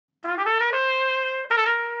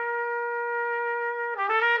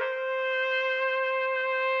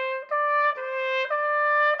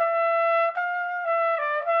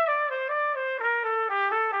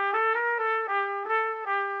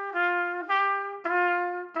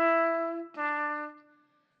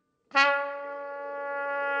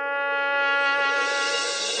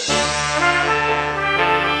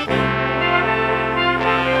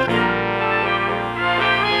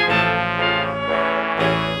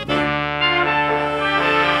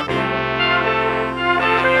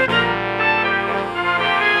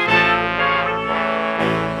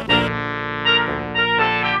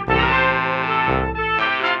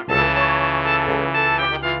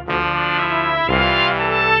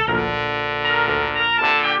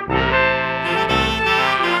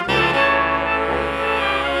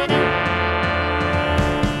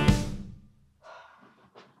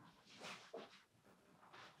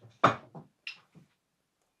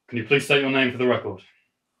Can you please state your name for the record?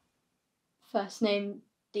 First name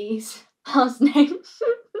D's, last name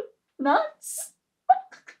Nuts.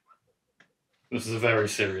 This is a very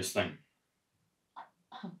serious thing.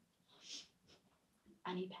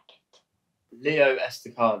 Annie Beckett. Leo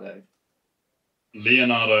Estacado.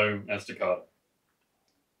 Leonardo Estacado.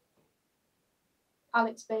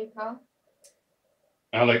 Alex Baker.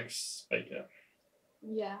 Alex Baker.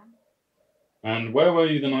 Yeah. And where were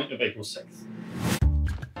you the night of April 6th?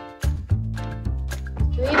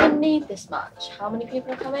 Do we even need this much? How many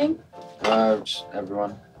people are coming? Just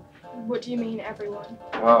everyone. What do you mean, everyone?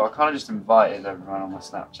 Well, I kind of just invited everyone on my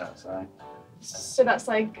Snapchat, so... So that's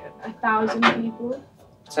like 1,000 people?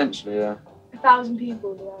 Potentially, yeah. 1,000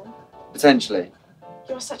 people, yeah. Potentially.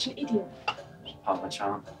 You're such an idiot. Just part of my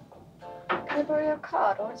charm. Can I borrow your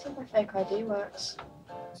card? I want to see if my fake ID works.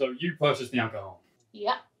 So you purchased the alcohol.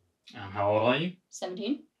 Yeah. And how old are you?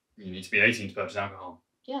 17. You need to be 18 to purchase alcohol.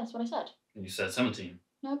 Yeah, that's what I said. You said 17.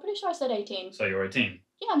 No, I'm pretty sure I said 18. So you're 18.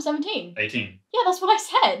 Yeah, I'm 17. 18. Yeah, that's what I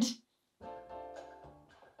said.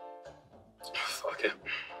 Fuck it.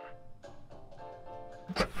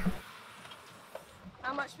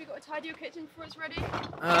 How much we got to tidy your kitchen before it's ready?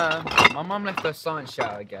 My mum left her science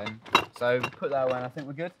shower again, so put that away and I think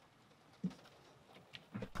we're good.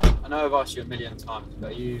 I know I've asked you a million times,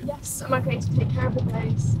 but are you... Yes, I'm okay to take care of the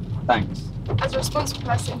place. Thanks. As a responsible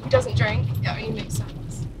person who doesn't drink, it only makes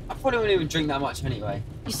sense. I probably wouldn't even drink that much anyway.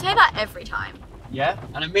 You say that every time. Yeah?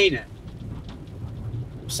 And I mean it.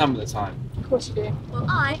 Some of the time. Of course you do. Well,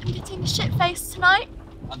 I am getting shit-faced tonight.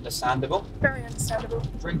 Understandable. Very understandable.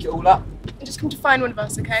 Drink it all up. And just come to find one of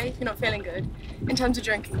us, okay? If you're not feeling good. In terms of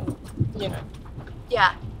drinking, you know.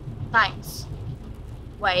 Yeah, thanks.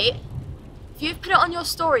 Wait. If you've put it on your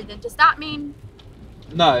story, then does that mean...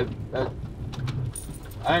 No,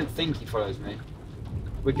 I don't think he follows me.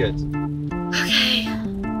 We're good. Okay.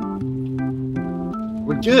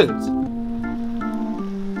 We're good.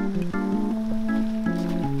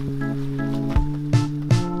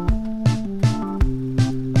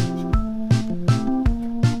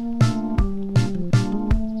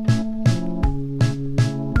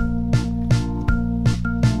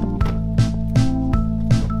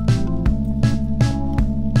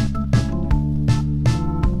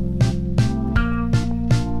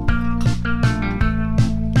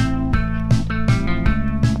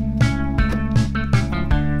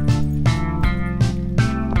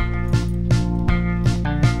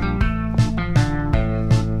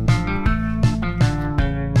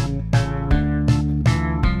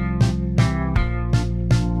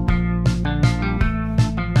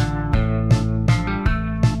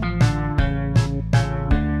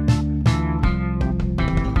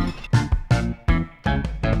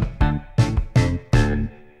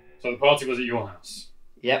 So the party was at your house?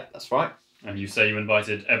 Yep, that's right. And you say you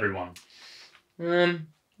invited everyone? More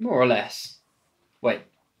or less. Wait,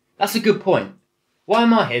 that's a good point. Why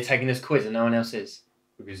am I here taking this quiz and no one else is?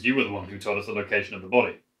 Because you were the one who told us the location of the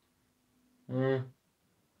body.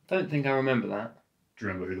 Don't think I remember that. Do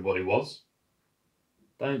you remember who the body was?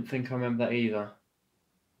 Don't think I remember that either.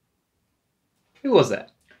 Who was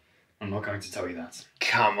that? I'm not going to tell you that.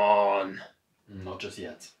 Come on. Not just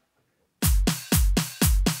yet.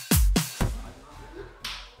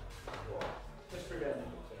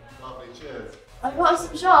 Lovely, cheers. I've got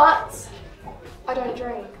some shots. I don't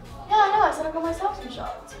drink. Yeah, I know. I said I got myself some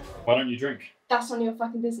shots. Why don't you drink? That's none of your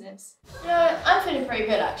fucking business. You know, I'm feeling pretty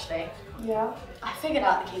good, actually. Yeah? I figured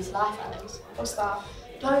out the key to life, Alex. What's that?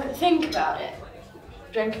 Don't think about it.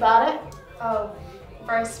 Drink about it. Oh,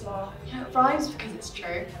 very smart. You know, it rhymes because it's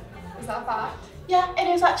true. Is that a fact? Yeah, it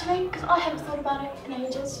is actually, because I haven't thought about it in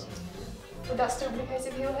ages. Would that still be the case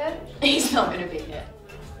if you were here? He's not going to be here.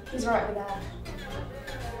 He's right over there.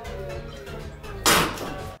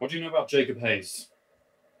 What do you know about Jacob Hayes?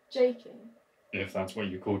 Jakey? If that's what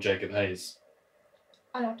you call Jacob Hayes.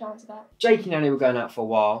 I'd have to answer that. Jake and Annie were going out for a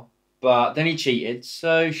while, but then he cheated,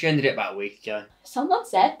 so she ended it about a week ago. Someone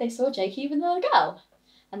said they saw Jakey with another girl,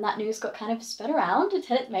 and that news got kind of spread around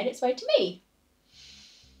until it made its way to me.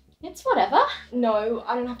 It's whatever. No,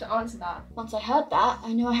 I don't have to answer that. Once I heard that,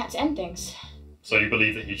 I knew I had to end things. So you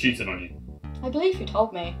believe that he cheated on you? I believe you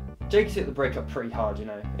told me. Jake took the breakup pretty hard, you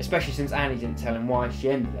know, especially since Annie didn't tell him why she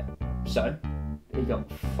ended it. So, he got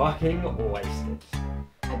fucking wasted.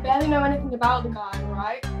 I barely know anything about the guy,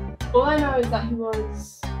 right? All I know is that he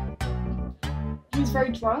was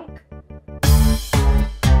very drunk.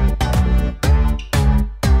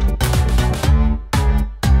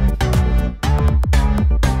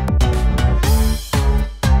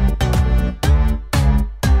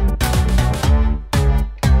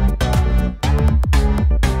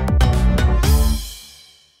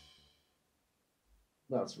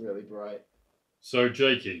 That's really bright. So,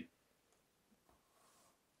 Jakey,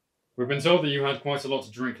 we've been told that you had quite a lot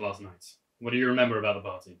to drink last night. What do you remember about the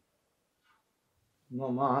party?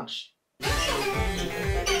 Not much.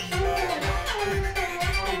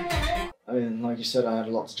 I mean, like you said, I had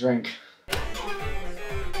a lot to drink.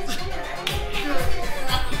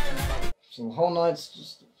 So the whole night's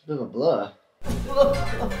just a bit of a blur.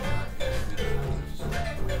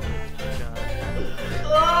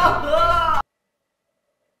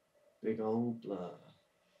 Big old blur.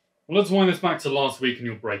 Well, let's wind this back to last week and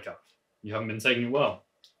your breakup. You haven't been taking it well.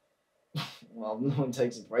 Well, no one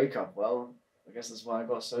takes a breakup well. I guess that's why I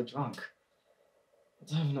got so drunk. I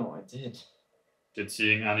don't even know what I did. Did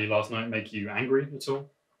seeing Annie last night make you angry at all?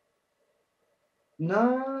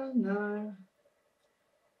 No.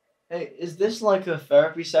 Hey, is this like a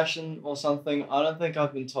therapy session or something? I don't think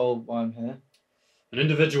I've been told why I'm here. An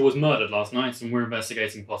individual was murdered last night and we're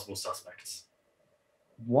investigating possible suspects.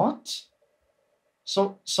 What?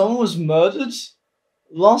 Someone was murdered?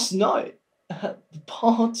 Last night? At the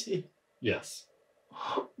party? Yes.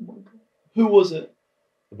 Oh my god. Who was it?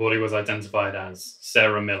 The body was identified as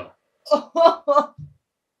Sarah Miller.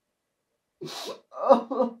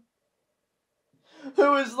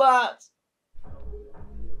 Who is that?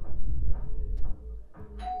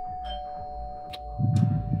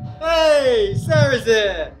 Hey, Sarah's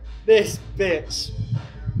here! This bitch.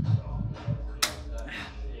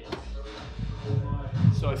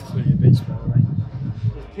 Sorry for calling you a bitch, by the way.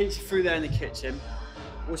 There's pizza through there in the kitchen.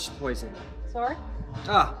 What's your poison? Sorry?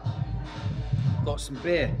 Ah, got some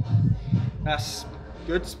beer. That's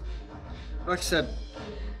good. Like I said,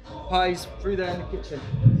 pies through there in the kitchen.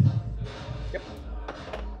 Yep.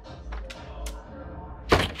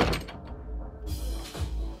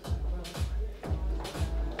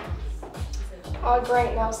 Oh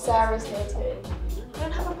great, now Sarah's here too. I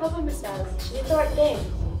don't have a problem with Sarah. She did the right thing.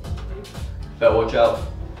 Better watch out.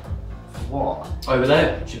 What? Over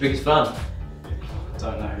there, she's your biggest fan.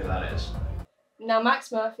 Don't know who that is. Now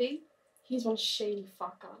Max Murphy, he's one shady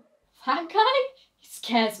fucker. That guy? He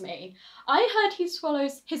scares me. I heard he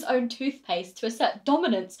swallows his own toothpaste to assert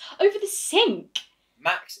dominance over the sink.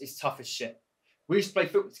 Max is tough as shit. We used to play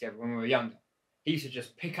football together when we were younger. He used to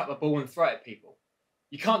just pick up the ball and throw it at people.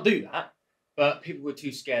 You can't do that, but people were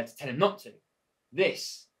too scared to tell him not to.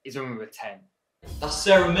 This is when we were 10. That's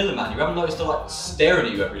Sarah Miller, man. You haven't noticed her like staring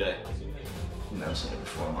at you every day. Never seen her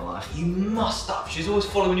before in my life. You must have. She's always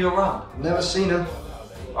following you around. Never seen her.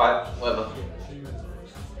 Alright, whatever.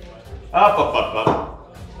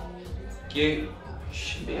 You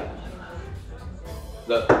shouldn't be having him.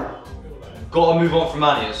 Look, gotta move on from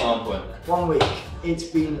Annie at some point. 1 week. It's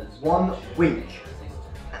been 1 week.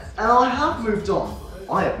 And I have moved on.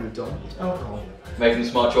 I have moved on. It's alcohol. Making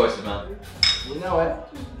smart choices, man. You know it.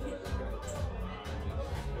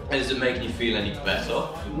 Is it making you feel any better?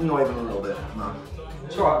 Not even a little bit, no.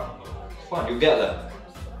 It's alright. It's fine, you'll get there.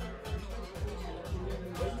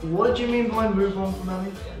 What did you mean by move on from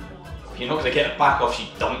Annie? You're not gonna get her back off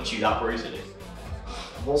she dumped you that brutally.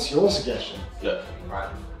 What's your suggestion? Look, right.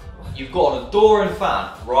 You've got an adoring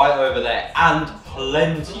fan right over there and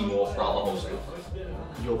plenty more throughout the whole school.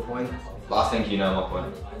 Your point? But I think you know my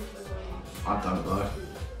point. I don't know.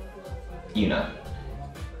 You know.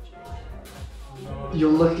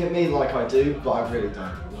 You're looking at me like I do, but I really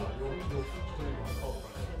don't.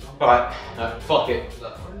 Alright, fuck it.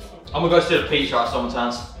 I'm gonna go steal a pizza out of someone's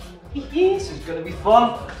hands. This is gonna be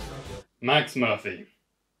fun. Max Murphy.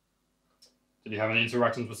 Did you have any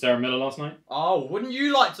interactions with Sarah Miller last night? Oh, wouldn't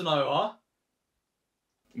you like to know, huh?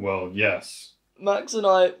 Well, yes. Max and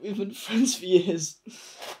I, we've been friends for years.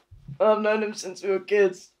 I've known him since we were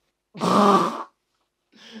kids. Some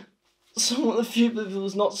of the few people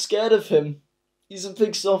who's not scared of him. He's a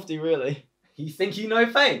big softie, really. You think you know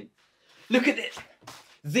fame? Look at this.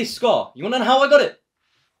 This scar. You wanna know how I got it?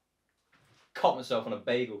 Cut myself on a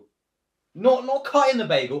bagel. Not cutting the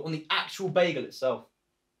bagel, on the actual bagel itself.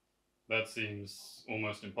 That seems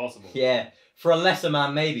almost impossible. Yeah, for a lesser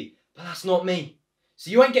man maybe, but that's not me. So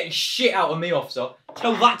you ain't getting shit out of me, officer.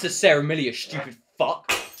 Tell that to Sarah Miller, you stupid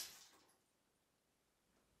fuck.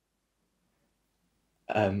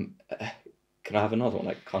 Can I have another one?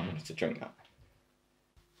 I kind of wanted to drink that.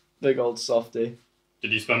 Big old softie.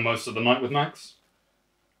 Did you spend most of the night with Max?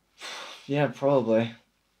 Yeah, probably.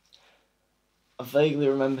 I vaguely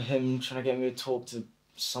remember him trying to get me to talk to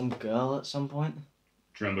some girl at some point. Do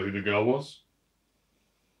you remember who the girl was?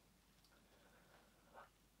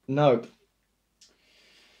 Nope.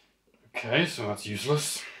 Okay, so that's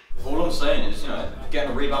useless. All I'm saying is, you know,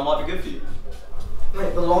 getting a rebound might be good for you.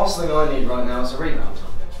 Mate, the last thing I need right now is a rebound.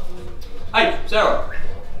 Hey, Sarah.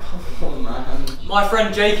 Oh man. My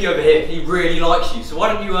friend Jakey over here, he really likes you, so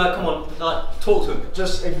why don't you, come on, like, talk to him?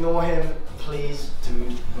 Just ignore him, please. Do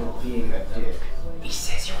not being a dick. He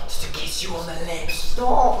says he wants to kiss you on the lips.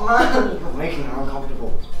 Stop, man. You're making her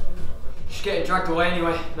uncomfortable. She's getting dragged away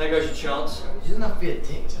anyway. There goes your chance. She doesn't have to be a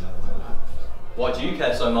dick to her like that. Why do you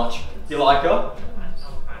care so much? You like her?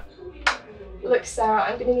 Look, Sarah,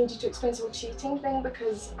 I'm going to need you to explain this whole cheating thing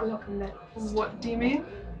because I'm not convinced. What do you mean?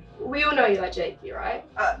 We all know you like Jakey, right?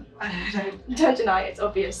 I Don't deny it, it's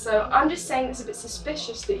obvious. So I'm just saying it's a bit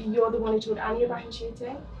suspicious that you're the one who told Annie about him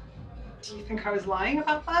cheating. Do you think I was lying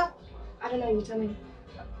about that? I don't know, you tell me.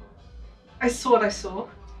 I saw what I saw.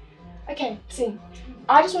 Okay, see.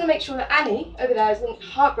 I just want to make sure that Annie over there isn't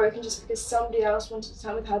heartbroken just because somebody else wanted to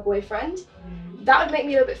time with her boyfriend. That would make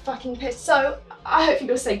me a little bit fucking pissed. So I hope for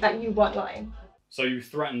your sake that you weren't lying. So you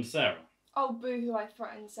threatened Sarah? Oh, boo-hoo, I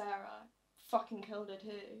threatened Sarah. Fucking killed her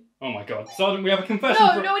too. Oh my god. Sergeant, we have a confession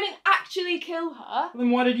No, I didn't actually kill her.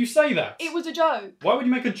 Then why did you say that? It was a joke. Why would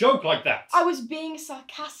you make a joke like that? I was being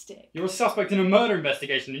sarcastic. You're a suspect in a murder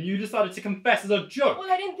investigation and you decided to confess as a joke.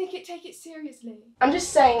 Well, I didn't think it'd take it seriously. I'm just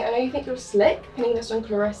saying, I know you think you're slick, pinning this on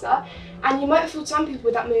Clarissa, and you might have fooled some people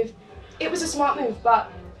with that move. It was a smart move,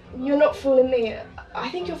 but you're not fooling me. I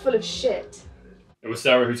think you're full of shit. It was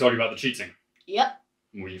Sarah who told you about the cheating. Yep.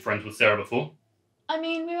 Were you friends with Sarah before? I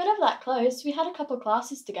mean, we were never that close. We had a couple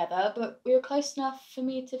classes together, but we were close enough for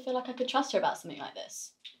me to feel like I could trust her about something like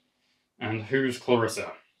this. And who's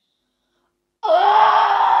Clarissa?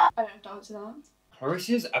 I don't have to answer that.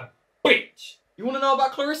 Clarissa's a bitch. You want to know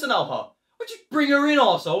about Clarissa now, huh? Why'd you bring her in,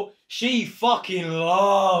 arsehole? She fucking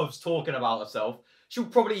loves talking about herself. She'll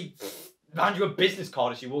probably hand you a business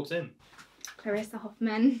card as she walks in. Clarissa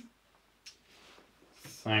Hoffman.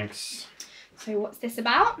 Thanks. So what's this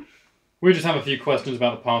about? We just have a few questions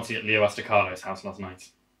about the party at Leo Estaccado's house last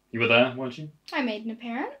night. You were there, weren't you? I made an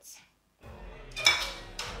appearance.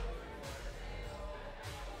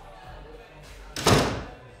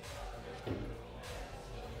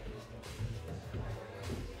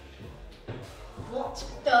 What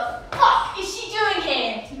the fuck is she doing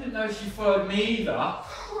here? I didn't know she followed me either.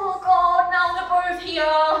 Oh god, now they're both here.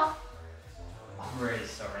 I'm really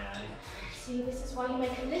sorry, Annie. See, this is why you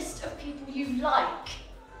make a list of people you like.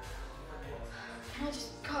 Can I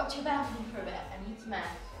just go up to your balcony for a bit? I need some air.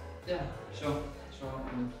 Yeah, sure.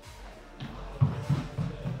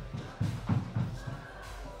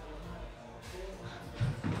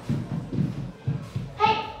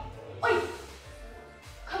 Hey! Oi!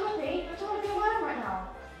 Come with me. I don't want to be alone right now.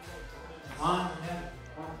 Fine, yeah.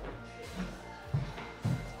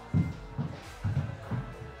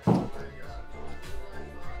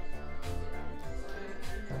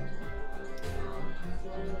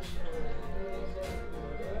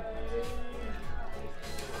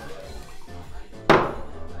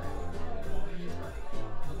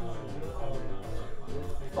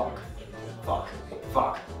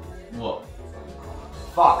 Fuck. What?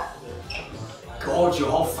 Fuck. God, your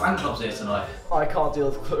whole fan club's here tonight. I can't deal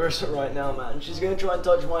with Clarissa right now, man. She's gonna try and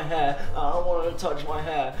touch my hair. I don't want her to touch my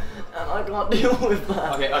hair. And I can't deal with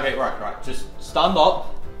that. Okay, right. Just stand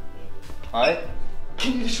up. Alright?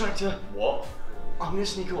 Can you distract her? What? I'm gonna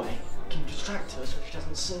sneak away. Can you distract her so she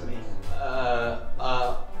doesn't see me?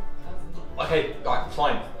 Okay, right,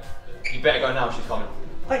 fine. You better go now, she's coming.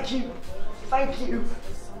 Thank you. Thank you.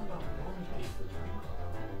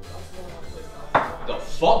 The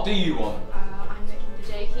fuck do you want? I'm looking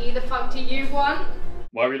for Jakey. The fuck do you want?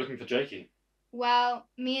 Why were you looking for Jakey? Well,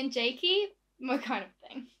 me and Jakey, my kind of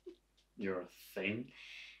thing. You're a thing?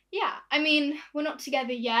 Yeah, I mean, we're not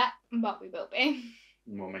together yet, but we will be.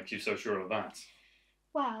 What makes you so sure of that?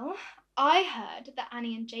 Well, I heard that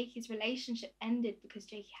Annie and Jakey's relationship ended because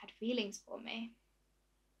Jakey had feelings for me.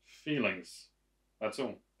 Feelings. That's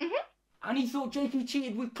all. And he thought Jakey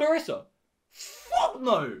cheated with Clarissa? Fuck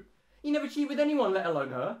no! He never cheated with anyone, let alone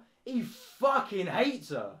her. He fucking hates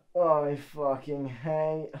her. I fucking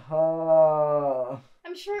hate her.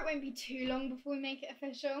 I'm sure it won't be too long before we make it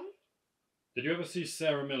official. Did you ever see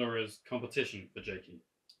Sarah Miller as competition for Jakey?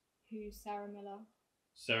 Who's Sarah Miller?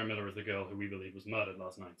 Sarah Miller is the girl who we believe was murdered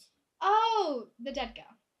last night. Oh, the dead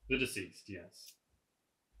girl. The deceased, yes.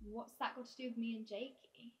 What's that got to do with me and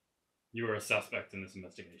Jakey? You were a suspect in this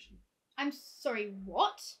investigation. I'm sorry,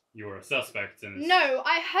 what? You were a suspect in this... No,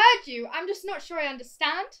 I heard you. I'm just not sure I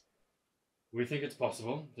understand. We think it's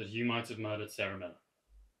possible that you might have murdered Sarah Miller.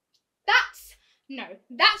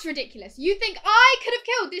 That's ridiculous. You think I could have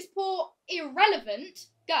killed this poor, irrelevant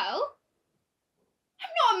girl?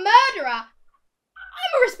 I'm not a murderer.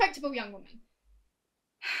 I'm a respectable young woman.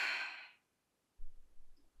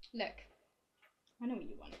 Look, I know what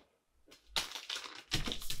you want.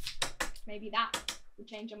 Maybe that would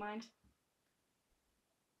change your mind.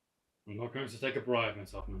 I'm not going to take a bribe,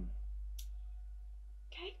 Miss Hoffman.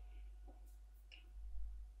 Okay.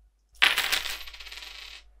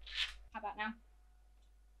 How about now?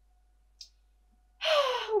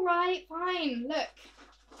 Alright, fine. Look.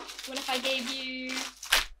 What if I gave you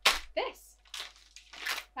this?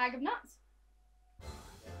 Bag of nuts.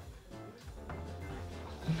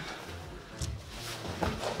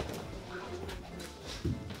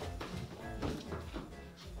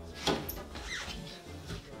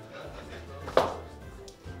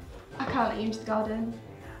 I can't let you into the garden.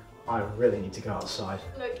 I really need to go outside.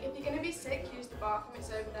 Look, if you're going to be sick, use the bathroom, it's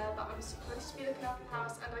over there, but I'm supposed to be looking after the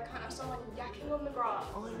house and I can't have someone yakking on the grass.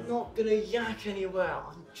 I'm not gonna yak anywhere.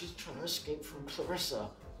 I'm just trying to escape from Clarissa.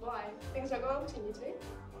 Why? Things not going to continue to be?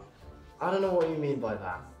 I don't know what you mean by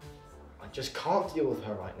that. I just can't deal with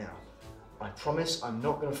her right now. I promise I'm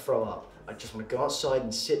not gonna throw up. I just want to go outside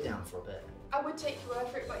and sit down for a bit. I would take your word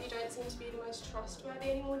for it, but you don't seem to be the most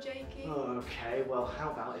trustworthy anymore, Jakey. Okay, well,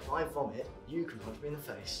 how about if I vomit, you can punch me in the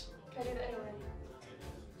face? Can I do that anyway?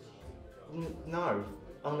 No,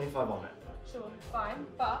 only if I vomit. Sure, fine,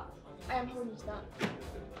 but I am holding you to that.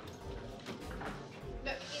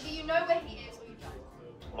 Look, either you know where he is or you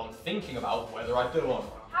don't. Well, I'm thinking about whether I do or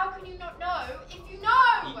not. How can you not know if you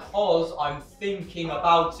know? Because I'm thinking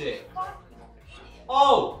about it.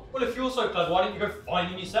 Oh, well, if you're so clever, why don't you go find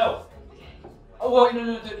him yourself? Oh, well,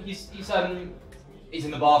 no, he's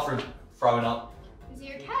in the bathroom, throwing up. Is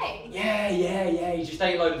he okay? Yeah, he just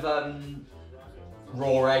ate a load of,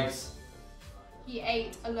 raw eggs. He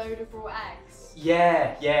ate a load of raw eggs.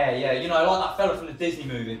 Yeah, you know, like that fella from the Disney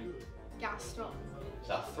movie. Gaston. Is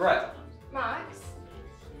that a threat? Max,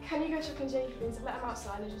 can you go check on Jakey, please? Let him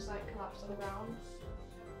outside and just like collapse on the ground.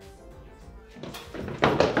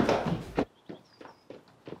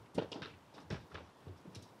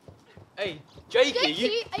 Hey, Jakey,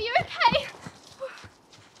 Jakey, are you okay?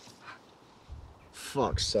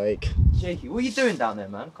 Fuck's sake. Jakey, what are you doing down there,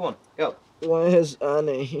 man? Come on, go. Where's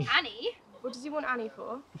Annie? Annie? What does he want Annie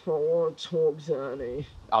for? I want to talk to Annie.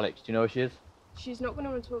 Alex, do you know where she is? She's not going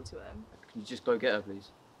to want to talk to him. Can you just go get her,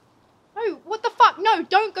 please? No, what the fuck? No,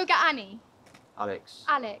 don't go get Annie. Alex.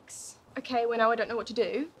 Alex. Okay, well now I don't know what to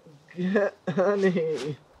do. Get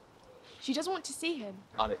Annie. She doesn't want to see him.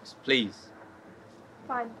 Alex, please.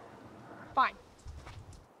 Fine. Fine.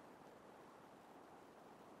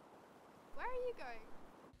 Where are you going?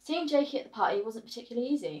 Seeing Jakey at the party wasn't particularly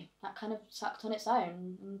easy. That kind of sucked on its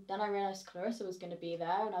own. And then I realised Clarissa was going to be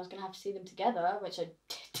there and I was going to have to see them together, which I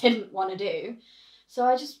didn't want to do. So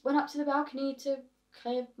I just went up to the balcony to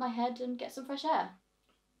clear my head and get some fresh air.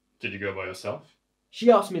 Did you go by yourself? She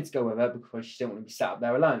asked me to go with her because she didn't want to be sat up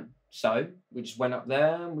there alone. So we just went up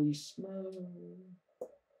there and we smoked.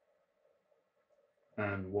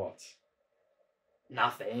 And what?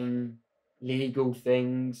 Nothing. Legal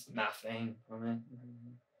things. Nothing. I mean,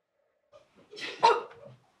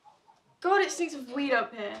 God, it stinks of weed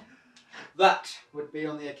up here. That would be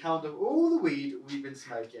on the account of all the weed we've been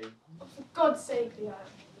smoking. For God's sake, Leo.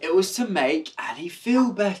 It was to make Annie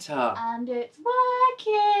feel better. And it's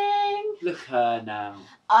working! Look her now.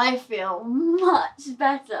 I feel much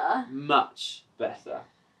better. Much better.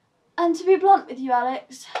 And to be blunt with you,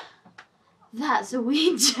 Alex, that's a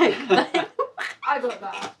weed joke, babe. I got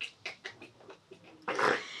that.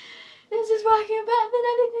 This is working better than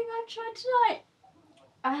anything I've tried tonight.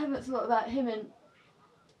 I haven't thought about him in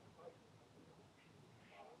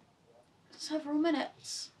several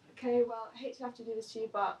minutes. Okay, well, I hate to have to do this to you,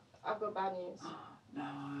 but I've got bad news. No.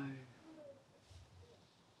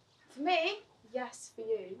 For me? Yes, for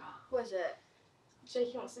you. What is it?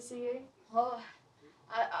 Jakey wants to see you. Oh,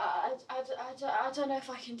 I don't know if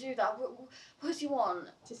I can do that. What does he want?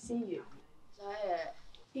 To see you. Is that it?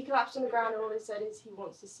 He collapsed on the ground and all he said is he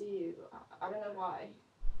wants to see you. I don't know why.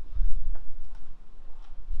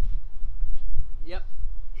 Yep,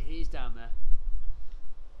 he's down there.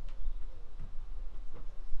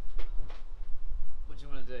 What do you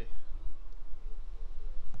want to do?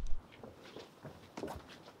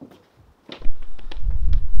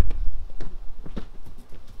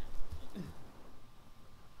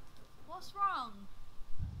 What's wrong?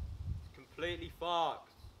 Completely fucked.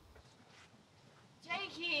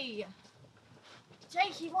 Jakey!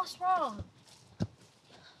 Jakey, what's wrong?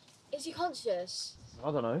 Is he conscious?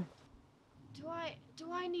 I don't know.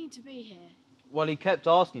 Do I need to be here? Well, he kept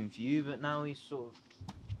asking for you, but now he's sort of...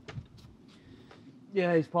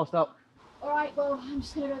 Yeah, he's passed out. Alright, well, I'm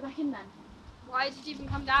just gonna go back in then. Why did you even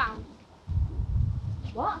come down?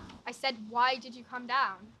 What? I said, why did you come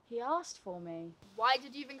down? He asked for me. Why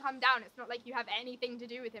did you even come down? It's not like you have anything to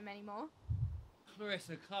do with him anymore.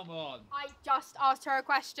 Clarissa, come on. I just asked her a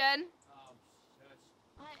question.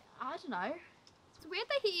 I don't know. It's weird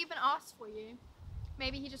that he even asked for you.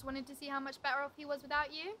 Maybe he just wanted to see how much better off he was without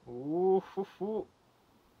you. Ooh.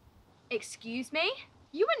 Excuse me?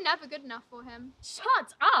 You were never good enough for him.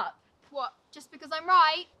 Shut up! What, just because I'm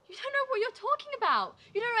right? You don't know what you're talking about.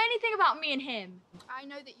 You don't know anything about me and him. I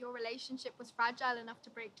know that your relationship was fragile enough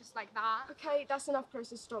to break just like that. Okay, that's enough,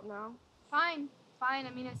 Clarissa. Stop now. Fine.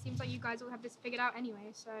 I mean, it seems like you guys all have this figured out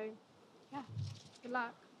anyway, so yeah, good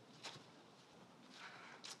luck.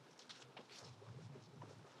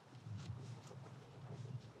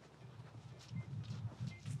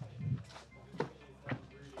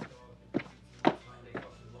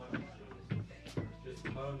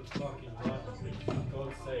 Fucking right, for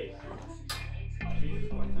God's sake. Jesus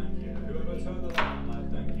Christ, thank you. Whoever turned the light on, like,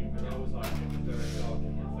 thank you, because I was like, it was very dark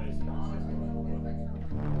in my face.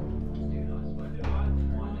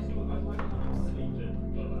 I'm sleeping,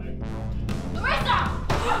 but like. Larissa!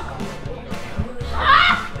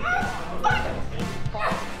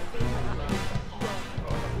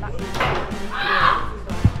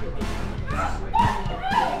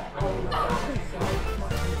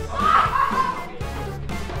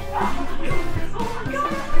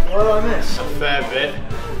 What did I miss? A fair bit.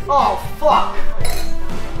 Oh, fuck!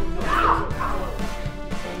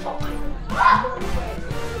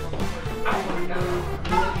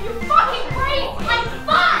 You fucking crazy! I'm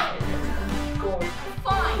fine!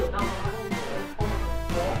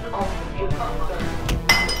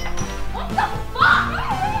 What the fuck?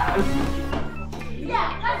 Yeah,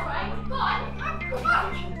 that's right. Go on.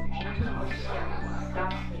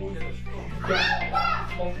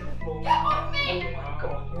 Get off me!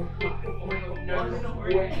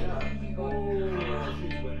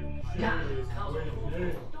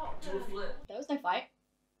 There was no fight.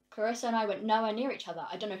 Clarissa and I went nowhere near each other.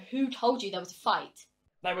 I don't know who told you there was a fight.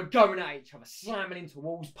 They were going at each other, slamming into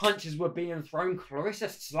walls, punches were being thrown. Clarissa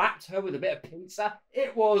slapped her with a bit of pizza.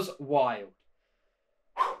 It was wild.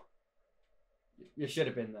 You should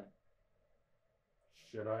have been there.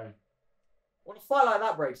 Should I? When a fight like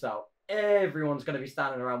that breaks out, everyone's going to be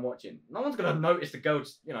standing around watching. No one's going to notice the girl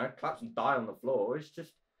just, you know, collapse and die on the floor. It's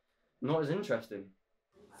just not as interesting.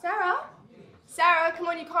 Sarah, come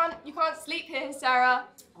on, you can't sleep here, Sarah.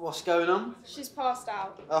 What's going on? She's passed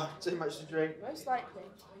out. Oh, too much to drink. Most likely.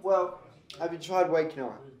 Well, have you tried waking her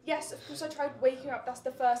up? Yes, of course I tried waking her up. That's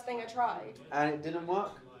the first thing I tried. And it didn't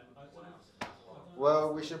work?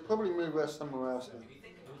 Well, we should probably move her somewhere else then.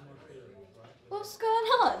 What's going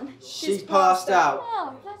on? She's passed out.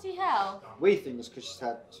 Oh, bloody hell. We think it's because she's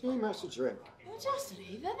had too much to drink. Well, just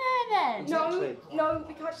leave her there then. Exactly. No,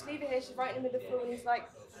 we can't just leave her here. She's right in the middle of the floor and he's like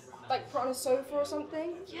put on a sofa or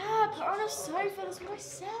something. Yeah, put her on a sofa. That's what I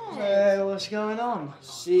said. Hey, what's going on?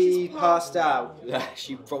 She passed out. Yeah,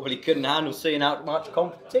 she probably couldn't handle seeing how much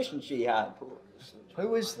competition she had.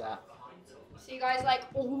 Who is that? So you guys like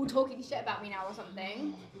all talking shit about me now or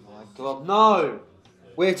something? Oh my God, no!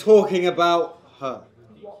 We're talking about her.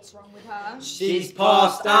 What's wrong with her? She's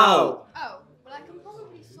passed out. Oh, well I can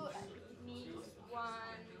probably sort that. Need one.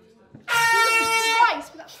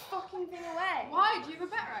 Christ, put that fucking thing away. Why? Do you have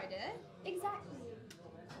a better idea? Exactly.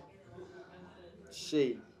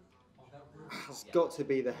 She has got to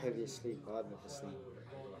be the heaviest sleeper I've ever seen.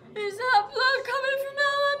 Is that blood coming from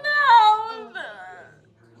her mouth?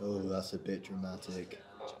 Oh, that's a bit dramatic.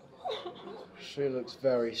 She looks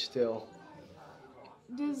very still.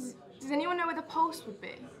 Does anyone know where the pulse would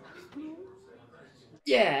be?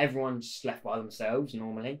 Yeah, everyone's just left by themselves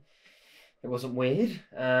normally. It wasn't weird.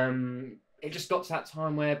 It just got to that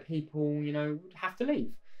time where people, you know, would have to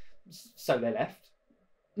leave. So they left.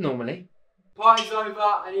 Normally. Party's over.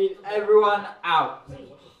 I need everyone out.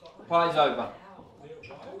 Party's over.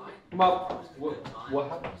 Come on. What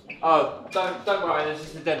happened? Oh, don't worry. There's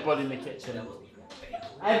just a dead body in the kitchen.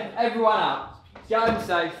 Everyone out. Get home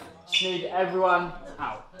safe. Just need everyone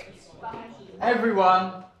out.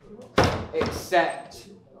 Everyone except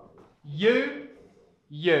you,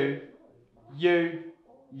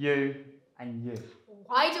 and you.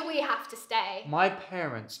 Why do we have to stay? My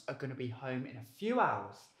parents are going to be home in a few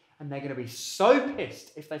hours and they're going to be so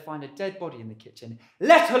pissed if they find a dead body in the kitchen,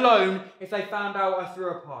 let alone if they found out I threw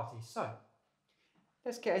a party. So,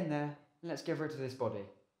 let's get in there and let's get rid of this body.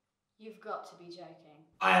 You've got to be joking.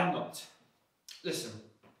 I am not. Listen,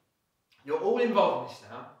 you're all involved in this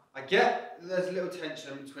now. I get there's a little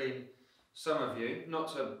tension between some of you, not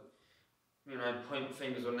to, you know, point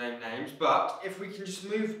fingers or name names, but if we can just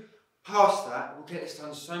move past that, we'll get this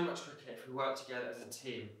done so much quicker if we work together as a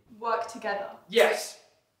team. Work together. Yes!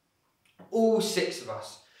 All 6 of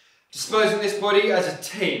us. Disposing this body as a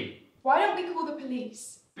team. Why don't we call the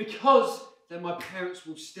police? Because then my parents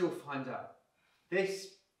will still find out. This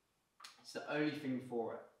is the only thing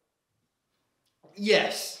for it.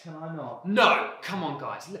 Yes. Can I not? No. Come on,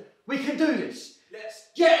 guys. We can do this. Let's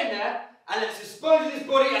get in there and let's dispose of this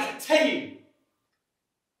body as a team.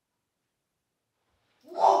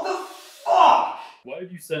 What the fuck? Why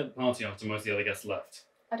did you set the party after most of the other guests left?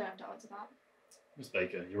 I don't have to answer that. Miss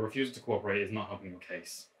Baker, your refusal to cooperate is not helping your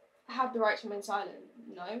case. I have the right to remain silent,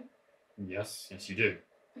 no? Yes, you do.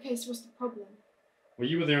 Okay, so what's the problem? Well,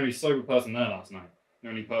 you were the only sober person there last night. The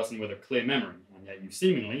only person with a clear memory, and yet you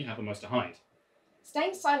seemingly have the most to hide.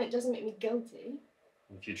 Staying silent doesn't make me guilty.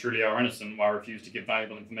 If you truly are innocent, why refuse to give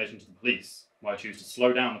valuable information to the police? Why choose to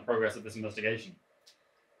slow down the progress of this investigation?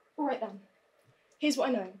 Alright then. Here's what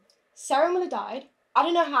I know. Sarah and Willa died. I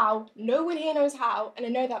don't know how, no one here knows how, and I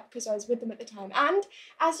know that because I was with them at the time. And,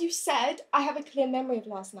 as you said, I have a clear memory of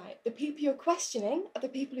last night. The people you're questioning are the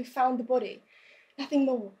people who found the body. Nothing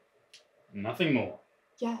more. Nothing more?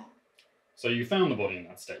 Yeah. So you found the body in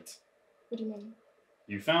that state? What do you mean?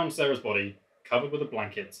 You found Sarah's body covered with a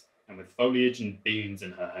blanket and with foliage and beans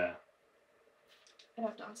in her hair. I don't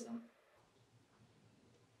have to answer that.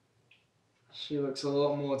 She looks a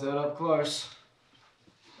lot more dead up close.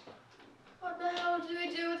 What the hell do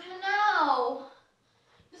we do with her now?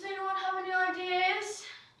 Does anyone have any ideas?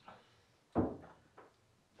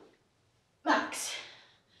 Max,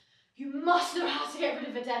 you must know how to get rid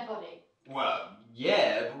of a dead body. Well,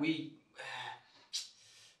 yeah, but we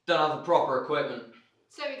don't have the proper equipment.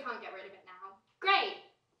 So we can't get rid of it now. Great.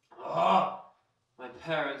 Oh, My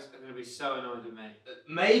parents are going to be so annoyed with me.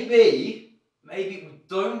 maybe we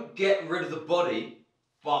don't get rid of the body,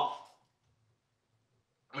 but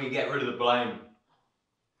we get rid of the blame.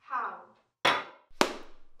 How?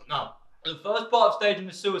 Now, the first part of staging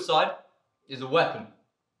the suicide is a weapon.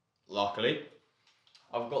 Luckily,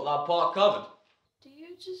 I've got that part covered. Do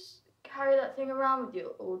you just carry that thing around with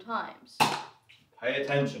you at all times? Pay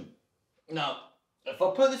attention. Now, if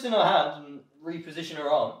I put this in her hand and reposition her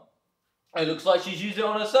arm, it looks like she's used it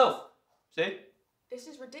on herself. See? This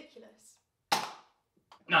is ridiculous.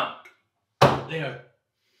 Now, Leo,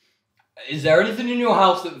 is there anything in your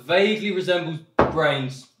house that vaguely resembles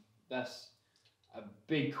brains? That's a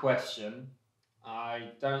big question.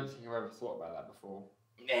 I don't think I've ever thought about that before.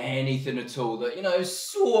 Anything at all that, you know,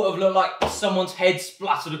 sort of look like someone's head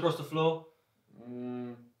splattered across the floor?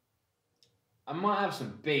 I might have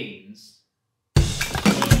some beans.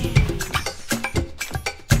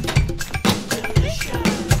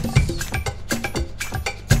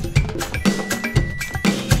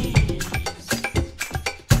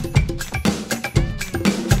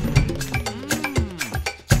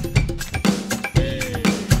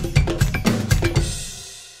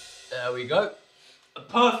 There we go. A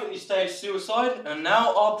perfectly staged suicide, and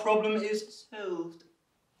now our problem is solved.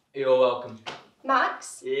 You're welcome.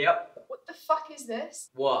 Max? Yep. What the fuck is this?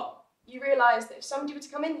 What? You realise that if somebody were to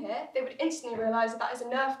come in here, they would instantly realise that that is a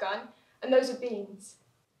Nerf gun, and those are beans.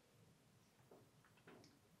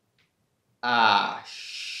 Ah,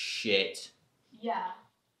 shit. Yeah.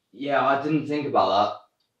 Yeah, I didn't think about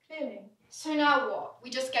Clearly. So now what? We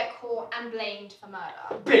just get caught and blamed for murder.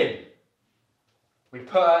 that. Bin! We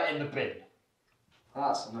put her in the bin.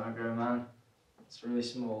 That's a no-go, man. It's really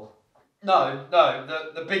small. No,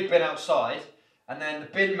 the big bin outside, and then the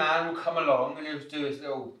bin man will come along and he'll do his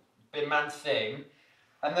little bin man thing,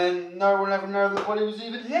 and then no one will ever know the body was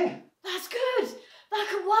even here. That's good. That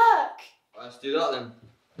could work. Let's do that then.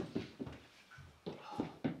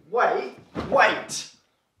 Wait!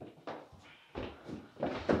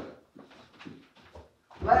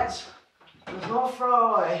 Let's not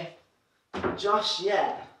throw away just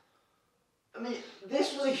yet. I mean,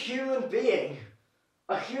 this was a human being.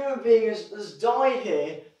 A human being has died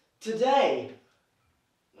here today.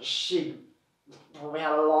 She probably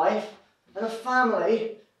had a life and a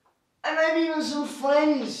family and maybe even some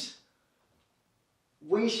friends.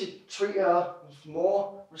 We should treat her with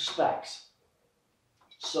more respect.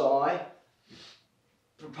 So I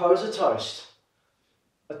propose a toast.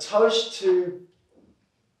 A toast to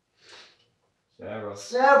Sarah.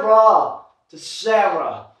 Sarah! To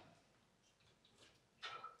Sarah!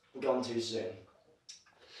 Gone too soon.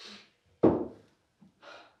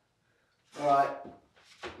 Alright,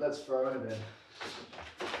 let's throw it in.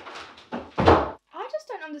 I just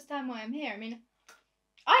don't understand why I'm here. I mean,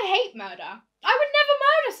 I hate murder. I would never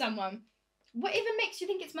murder someone. What even makes you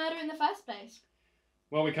think it's murder in the first place?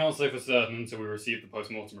 Well, we can't say for certain until we receive the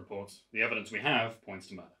post-mortem report. The evidence we have points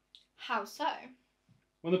to murder. How so?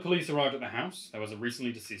 When the police arrived at the house, there was a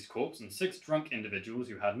recently deceased corpse and 6 drunk individuals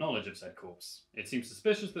who had knowledge of said corpse. It seems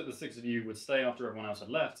suspicious that the 6 of you would stay after everyone else had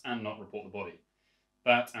left and not report the body.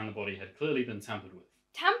 That and the body had clearly been tampered with.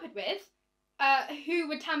 Tampered with? Who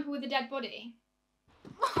would tamper with a dead body?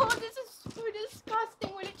 Oh, this is so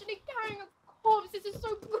disgusting. We're literally carrying a corpse. This is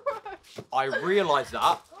so gross. I realise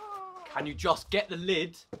that. Can you just get the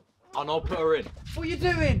lid and I'll put her in? What are you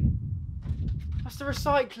doing? That's the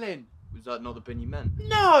recycling. Was that not the bin you meant?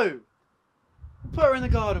 No! Put her in the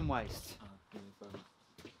garden waste.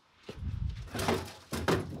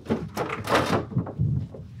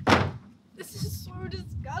 This is so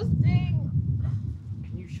disgusting.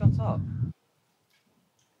 Can you shut up?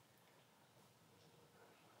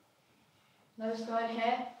 Those go in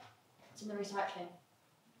here. It's in the recycling.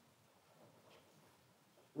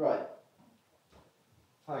 Right.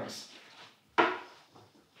 Thanks.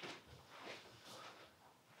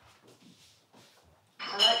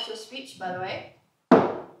 I liked your speech, by the way,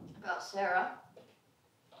 about Sarah.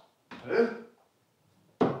 Who?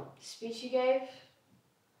 The speech you gave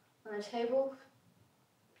on the table.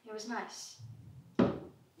 It was nice.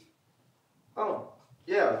 Oh,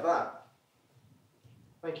 yeah, that.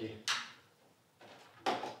 Thank you.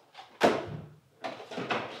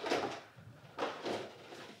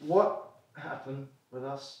 What happened with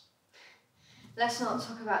us? Let's not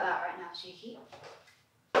talk about that right now, Cheeky.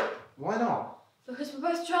 Why not? Because we're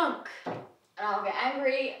both drunk. And I'll get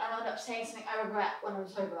angry and I'll end up saying something I regret when I'm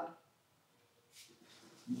sober.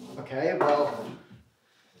 Okay, well,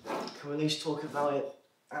 can we at least talk about it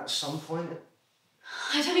at some point?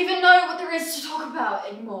 I don't even know what there is to talk about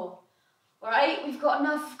anymore. Alright? We've got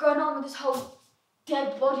enough going on with this whole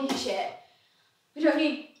dead body shit. We don't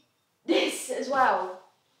need this as well.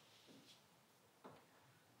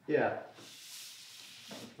 Yeah.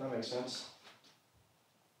 That makes sense.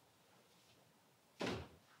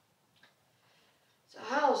 So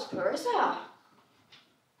how's Clarissa?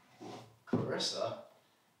 Clarissa?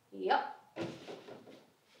 Yep.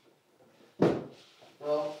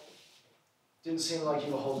 Well, didn't seem like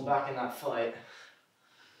you were holding back in that fight.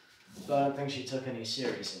 But I don't think she took any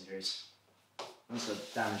serious injuries. Unless a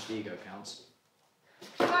damaged ego counts.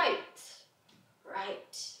 Right.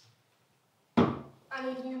 Right. I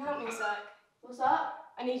need you to help me a sec. What's that?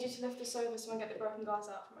 I need you to lift the sofa so I can get the broken glass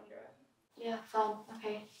out from under it. Yeah, fine.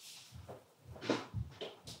 Okay.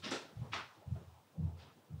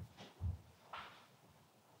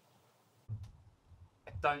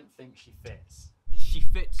 I don't think she fits. She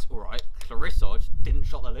fits alright. Clarissa just didn't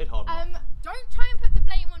shut the lid hard enough. Don't try and put the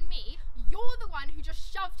blame on me. You're the one who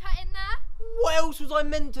just shoved her in there. What else was I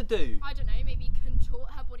meant to do? I don't know, maybe contort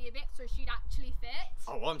her body a bit so she'd actually fit.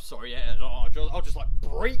 Oh, I'm sorry, yeah. I'll just like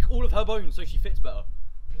break all of her bones so she fits better.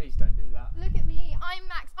 Please don't do that. Look at me, I'm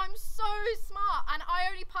Max. I'm so smart and I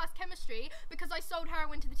only passed chemistry because I sold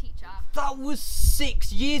heroin to the teacher. That was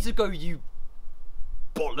 6 years ago, you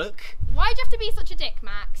bollock. Why'd you have to be such a dick,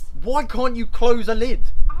 Max? Why can't you close a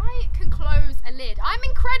lid? I can close a lid. I'm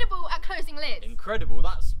incredible at closing lids. Incredible,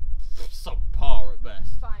 that's subpar at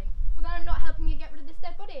best. Fine. Well then I'm not helping you get rid of this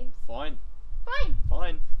dead body. Fine. Fine.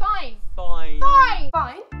 Fine. Fine. Fine. Fine.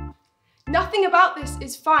 Fine? Nothing about this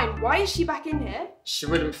is fine. Why is she back in here? She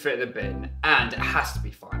wouldn't fit the bin, and it has to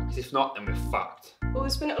be fine, because if not, then we're fucked. Well,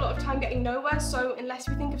 we've spent a lot of time getting nowhere, so unless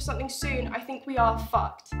we think of something soon, I think we are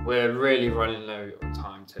fucked. We're really running low on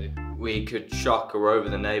time too. We could chuck her over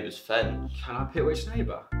the neighbour's fence. Can I pick which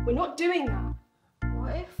neighbour? We're not doing that.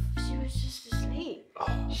 What if she was just asleep?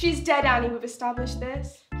 She's dead, Annie. We've established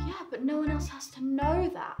this. Yeah, but no one else has to know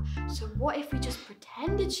that. So what if we just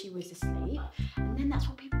pretended she was asleep, and then that's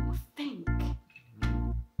what people will think?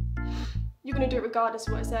 You're gonna do it regardless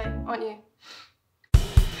of what I say, aren't you?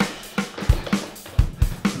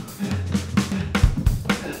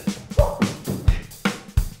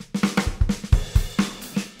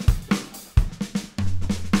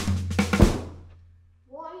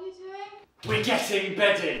 What are you doing? We're getting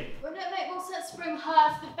bedding. Wouldn't it make more sense to bring her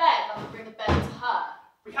to the bed than to bring the bed to her?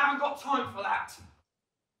 We haven't got time for that.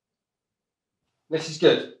 This is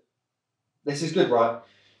good. This is good, right?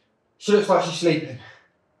 She looks like she's sleeping.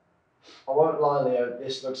 I won't lie, Leo,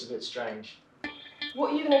 this looks a bit strange.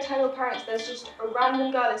 What are you gonna tell your parents? There's just a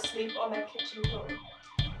random girl asleep on their kitchen floor.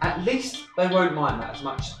 At least they won't mind that as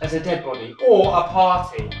much as a dead body or a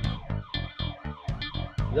party.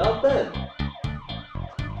 Not then.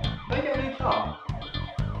 They get a new car.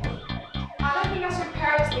 I don't think that's your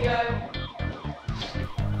parents, Leo.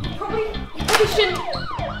 You probably shouldn't.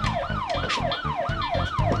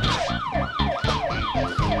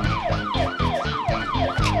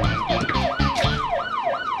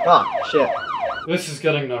 Ah, shit. This is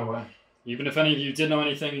getting nowhere. Even if any of you did know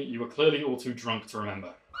anything, you were clearly all too drunk to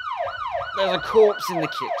remember. There's a corpse in the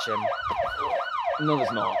kitchen. No,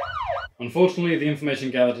 there's not. Unfortunately, the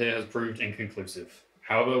information gathered here has proved inconclusive.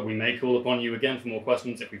 However, we may call upon you again for more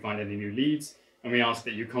questions if we find any new leads, and we ask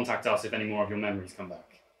that you contact us if any more of your memories come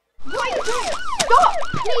back. What are you doing? Stop!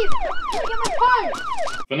 Please! Get my phone!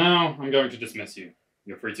 For now, I'm going to dismiss you.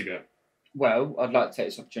 You're free to go. Well, I'd like to take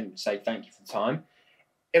this opportunity to say thank you for the time.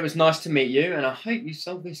 It was nice to meet you, and I hope you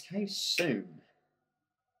solve this case soon.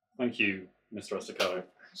 Thank you, Mr. Estacado.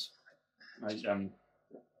 You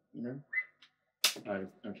know? Oh,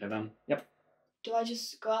 okay then. Yep. Do I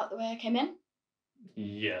just go out the way I came in?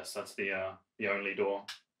 Yes, that's the only door.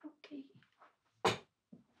 Okay.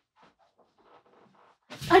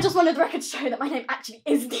 I just wanted the record to show that my name actually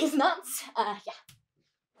is These Nuts. Yeah.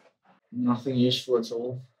 Nothing useful at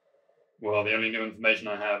all. Well, the only new information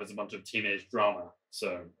I have is a bunch of teenage drama,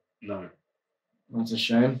 so no. That's a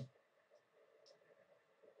shame.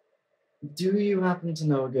 Do you happen to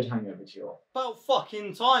know a good hangover cure? About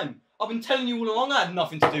fucking time. I've been telling you all along I had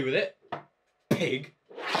nothing to do with it. Pig.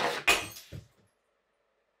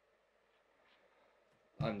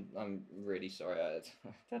 I'm really sorry. I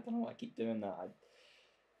don't know why I keep doing that.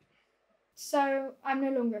 So, I'm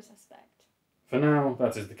no longer a suspect. For now,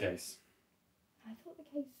 that is the case. I thought the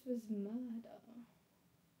case was murder.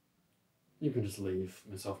 You can just leave,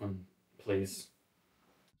 Miss Hoffman, please.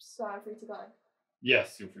 So I'm free to go.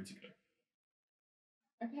 Yes, you're free to go.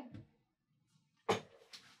 Okay.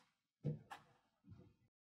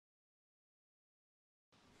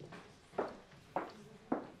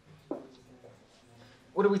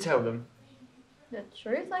 What do we tell them? The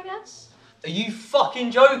truth, I guess? Are you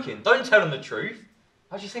fucking joking? Don't tell them the truth.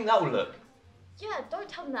 How do you think that will look? Yeah, don't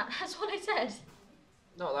tell them that. That's what I said.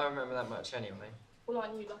 Not that I remember that much anyway. Well,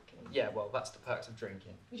 aren't you lucky? Yeah, well, that's the perks of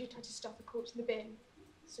drinking. You just had to stuff the corpse in the bin.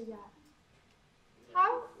 So yeah.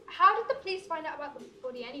 How did the police find out about the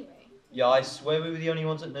body anyway? Yeah, I swear we were the only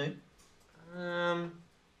ones that knew. I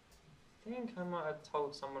think I might have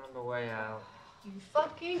told someone on the way out. You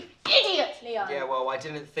fucking idiot, Leo! Yeah, well, I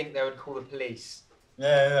didn't think they would call the police.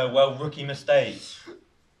 Yeah, well, rookie mistake.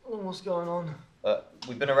 Oh, what's going on?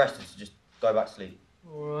 We've been arrested, so just go back to sleep.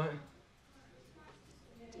 Alright.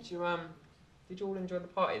 Did you all enjoy the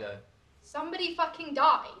party, though? Somebody fucking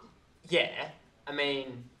died. Yeah. I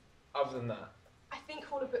mean, other than that, I think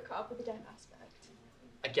Hall of Book cut up with the death aspect.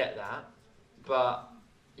 I get that. But,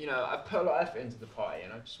 you know, I put a lot of effort into the party,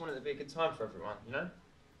 and I just wanted it to be a good time for everyone, you know?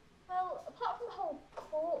 Well, apart from the whole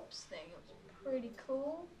corpse thing, it was pretty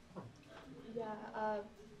cool. Yeah,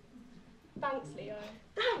 thanks, Leo.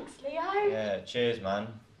 Thanks, Leo! Yeah, cheers, man.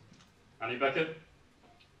 Annie Beckett,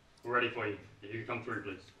 we're ready for you. If you can come through,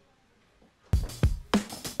 please.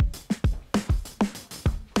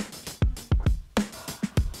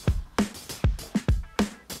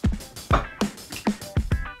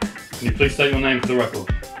 Can you please state your name for the record?